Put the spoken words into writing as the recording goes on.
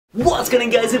What's going on,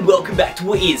 guys, and welcome back to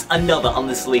what is another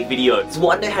Unlisted League video. So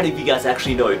I don't know how many of you guys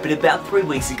actually know, but about 3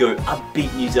 weeks ago a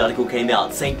big news article came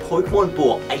out saying Pokemon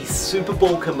bought a Super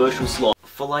Bowl commercial slot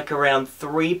for like around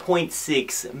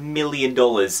 $3.6 million.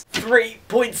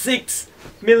 3.6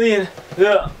 million.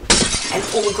 Ugh. And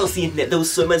all across the internet there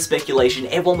was so much speculation.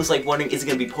 Everyone was like wondering, is it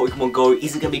going to be Pokemon Go?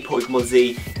 Is it going to be Pokemon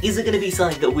Z? Is it going to be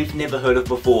something that we've never heard of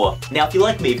before? Now if you're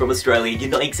like me from Australia, you're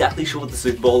not exactly sure what the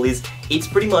Super Bowl is. It's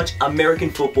pretty much American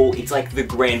football. It's like the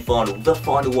grand final, the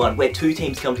final one, where two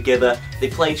teams come together, they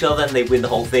play each other and they win the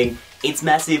whole thing. It's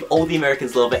massive, all the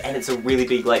Americans love it, and it's a really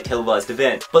big like televised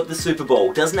event. But the Super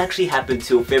Bowl doesn't actually happen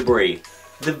till February.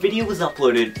 The video was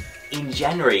uploaded in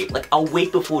January, like a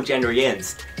week before January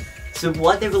ends. So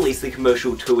why'd they release the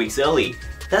commercial 2 weeks early?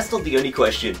 That's not the only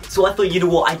question. So I thought, you know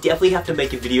what, I definitely have to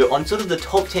make a video on sort of the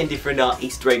top 10 different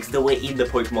Easter eggs that were in the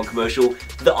Pokemon commercial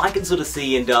that I can sort of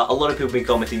see and a lot of people have been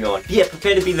commenting on. Yeah,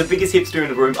 prepare to be the biggest hipster in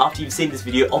the room after you've seen this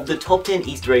video of the top 10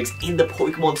 Easter eggs in the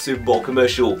Pokemon Super Bowl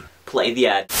commercial. Play the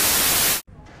ad.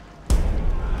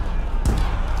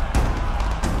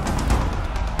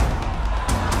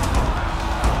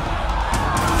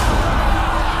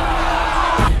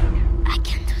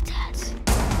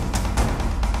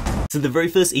 So the very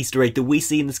first Easter egg that we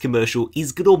see in this commercial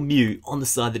is good old Mew on the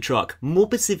side of the truck. More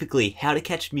specifically, how to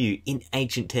catch Mew in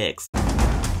ancient text.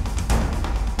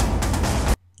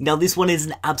 Now this one is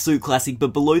an absolute classic,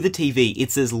 but below the TV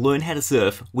it says learn how to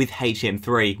surf with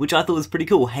HM3, which I thought was pretty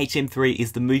cool. HM3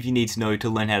 is the move you need to know to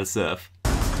learn how to surf.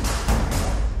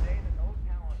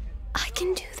 I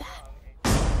can do that.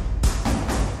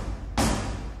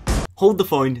 Hold the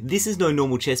phone, this is no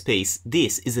normal chess piece,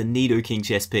 this is a Nidoking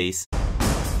chess piece.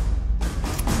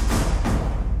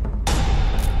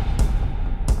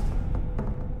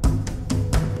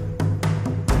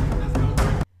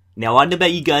 Now I don't know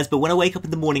about you guys, but when I wake up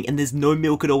in the morning and there's no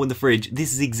milk at all in the fridge,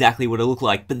 this is exactly what I look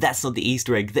like, but that's not the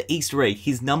Easter egg. The Easter egg,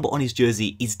 his number on his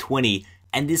jersey is 20,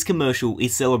 and this commercial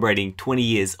is celebrating 20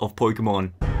 years of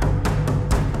Pokemon.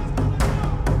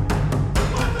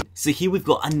 So here we've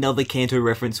got another Kanto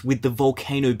reference with the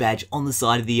volcano badge on the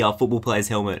side of the football player's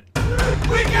helmet.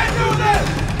 We can do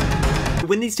this!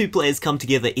 When these two players come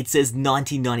together, it says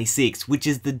 1996, which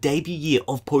is the debut year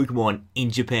of Pokemon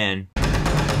in Japan.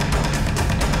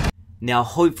 Now,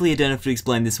 hopefully I don't have to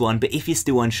explain this one, but if you're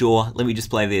still unsure, let me just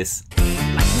play this.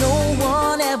 Like no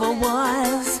one ever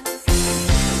was.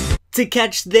 To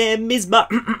catch them is my...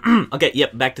 Okay,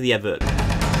 yep, back to the advert.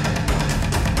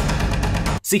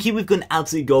 So here we've got an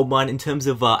absolute goldmine in terms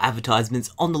of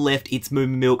advertisements. On the left, it's Moo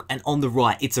Moo Milk, and on the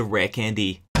right, it's a rare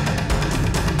candy.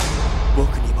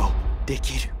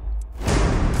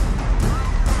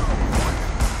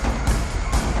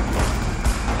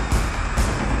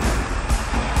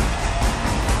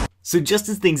 So just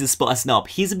as things are spicing up,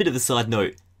 here's a bit of a side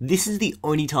note. This is the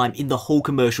only time in the whole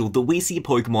commercial that we see a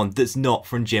Pokemon that's not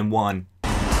from Gen 1.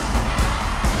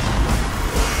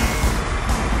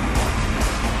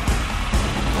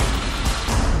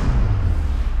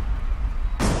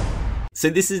 So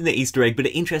this isn't an Easter egg, but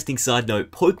an interesting side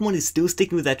note, Pokemon is still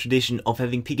sticking with that tradition of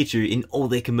having Pikachu in all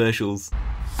their commercials.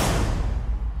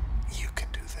 You can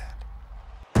do that.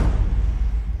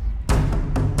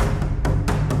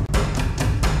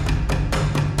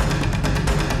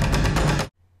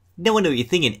 Now I know what you're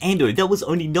thinking, Ando, that was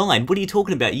only 9, what are you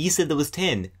talking about? You said there was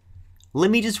 10. Let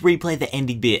me just replay the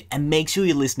ending bit and make sure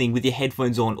you're listening with your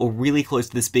headphones on or really close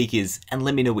to the speakers and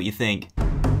let me know what you think.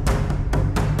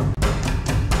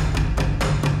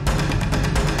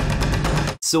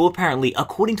 So apparently,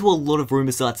 according to a lot of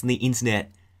rumour sites on the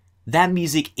internet, that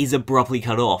music is abruptly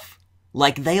cut off.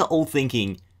 Like they are all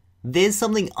thinking, there's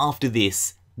something after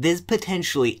this, there's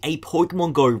potentially a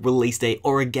Pokemon Go release date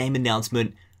or a game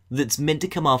announcement that's meant to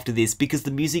come after this because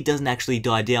the music doesn't actually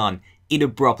die down, it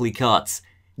abruptly cuts.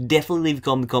 Definitely leave a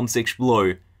comment in the comment section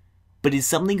below. But is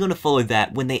something going to follow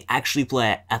that when they actually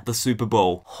play it at the Super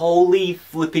Bowl? Holy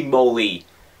flipping moly.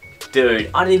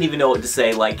 Dude, I didn't even know what to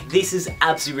say, like, this is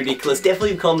absolutely ridiculous.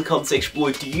 Definitely leave a comment in the comment section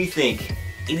below. Do you think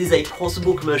it is a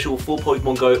possible commercial for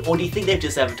Pokemon Go, or do you think they've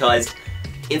just advertised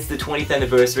it's the 20th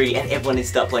anniversary and everyone needs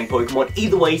to start playing Pokemon?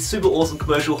 Either way, super awesome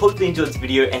commercial. Hopefully you enjoyed this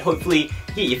video and hopefully,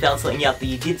 yeah, you found something out that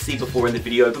you did see before in the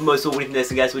video. But most of all, with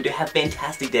this, guys, we do have a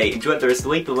fantastic day. Enjoy the rest of the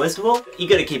week, but most of all, you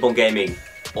gotta keep on gaming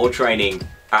or training.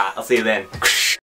 Alright, I'll see you then.